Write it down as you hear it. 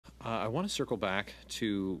I want to circle back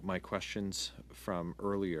to my questions from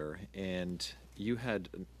earlier, and you had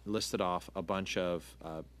listed off a bunch of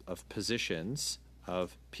positions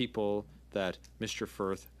of people that Mr.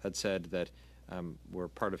 Firth had said that were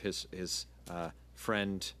part of his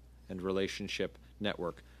friend and relationship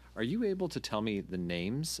network. Are you able to tell me the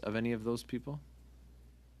names of any of those people?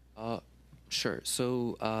 Sure.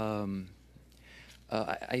 So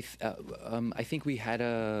I think we had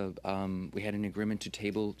an agreement to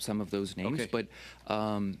table some of those names, Okay. but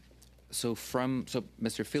so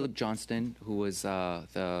Mr. Philip Johnston, who was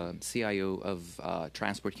the CIO of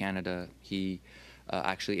Transport Canada, he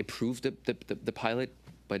actually approved the pilot,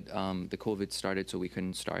 but the COVID started, so we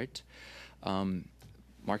couldn't start.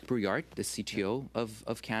 Mark Brouillard, the CTO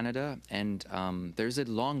of Canada, and there's a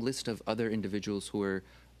long list of other individuals who were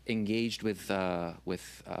engaged with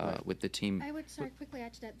the team. I would quickly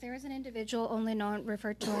add to that. There is an individual only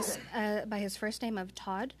referred to us by his first name of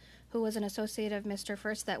Todd, who was an associate of Mr.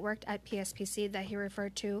 First that worked at PSPC that he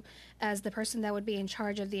referred to as the person that would be in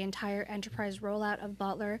charge of the entire enterprise rollout of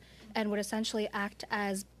Bottler and would essentially act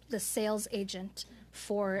as the sales agent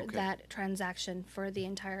for that transaction for the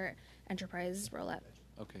entire enterprise rollout.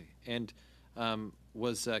 Okay. And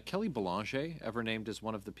was Kelly Belanger ever named as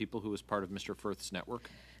one of the people who was part of Mr. Firth's network?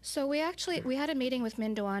 So we had a meeting with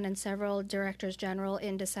Min Dewan and several directors general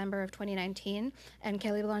in December of 2019, and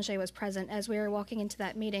Kelly Belanger was present. As we were walking into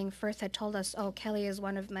that meeting, Firth had told us, "Oh, Kelly is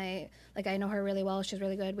one of my, I know her really well. She's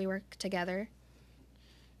really good. We work together."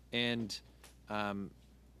 And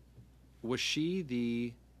was she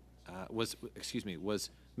the was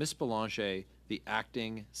Miss Belanger the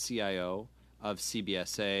acting CIO of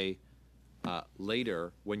CBSA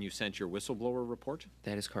later when you sent your whistleblower report?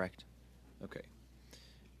 That is correct. Okay.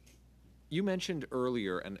 You mentioned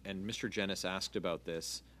earlier, and Mr. Jennis asked about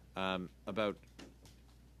this, about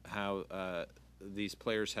how these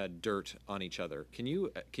players had dirt on each other. Can you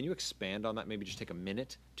expand on that? Maybe just take a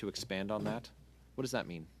minute to expand on that. What does that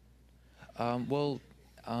mean?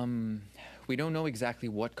 We don't know exactly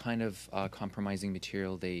what kind of compromising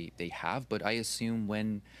material they have, but I assume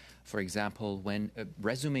when, for example, when a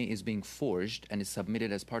resume is being forged and is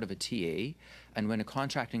submitted as part of a TA, and when a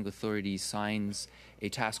contracting authority signs a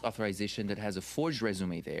task authorization that has a forged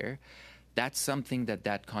resume there, that's something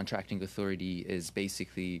that contracting authority is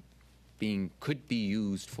basically could be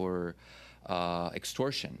used for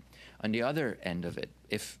extortion. On the other end of it,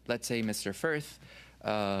 if, let's say, Mr. Firth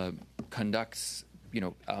conducts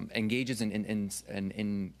engages in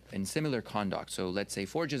similar conduct. So let's say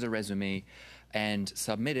forges a resume and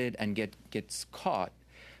submitted and gets caught,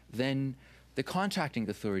 then the contracting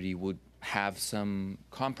authority would have some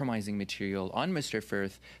compromising material on Mr.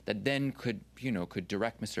 Firth that then could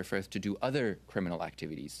direct Mr. Firth to do other criminal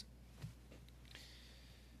activities.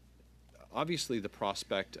 Obviously, the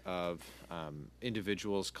prospect of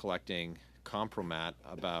individuals collecting compromat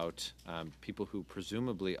about people who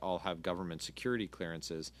presumably all have government security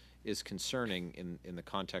clearances is concerning in the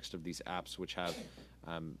context of these apps, which have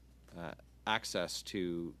access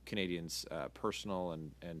to Canadians' personal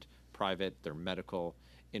and private, their medical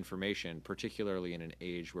information, particularly in an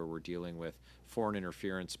age where we're dealing with foreign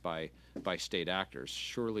interference by state actors.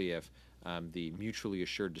 Surely if the mutually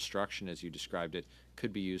assured destruction, as you described it,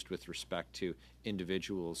 could be used with respect to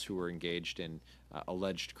individuals who are engaged in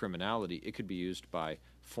alleged criminality, it could be used by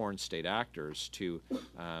foreign state actors to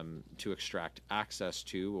extract access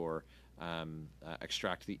to or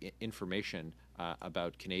extract the information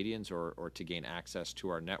about Canadians or to gain access to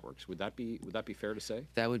our networks. Would that be fair to say?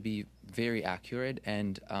 That would be very accurate,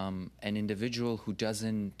 and an individual who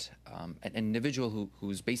doesn't, an individual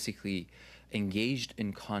who's basically engaged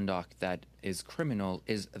in conduct that is criminal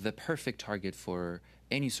is the perfect target for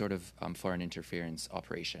any sort of foreign interference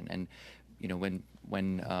operation. And when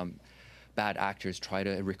bad actors try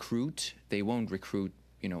to recruit, they won't recruit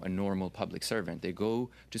a normal public servant. They go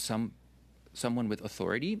to someone with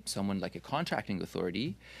authority, someone like a contracting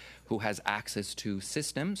authority, who has access to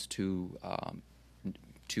systems, to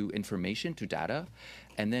information, to data,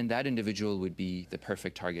 and then that individual would be the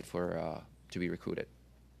perfect target for to be recruited.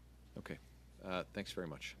 Okay. Thanks very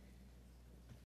much.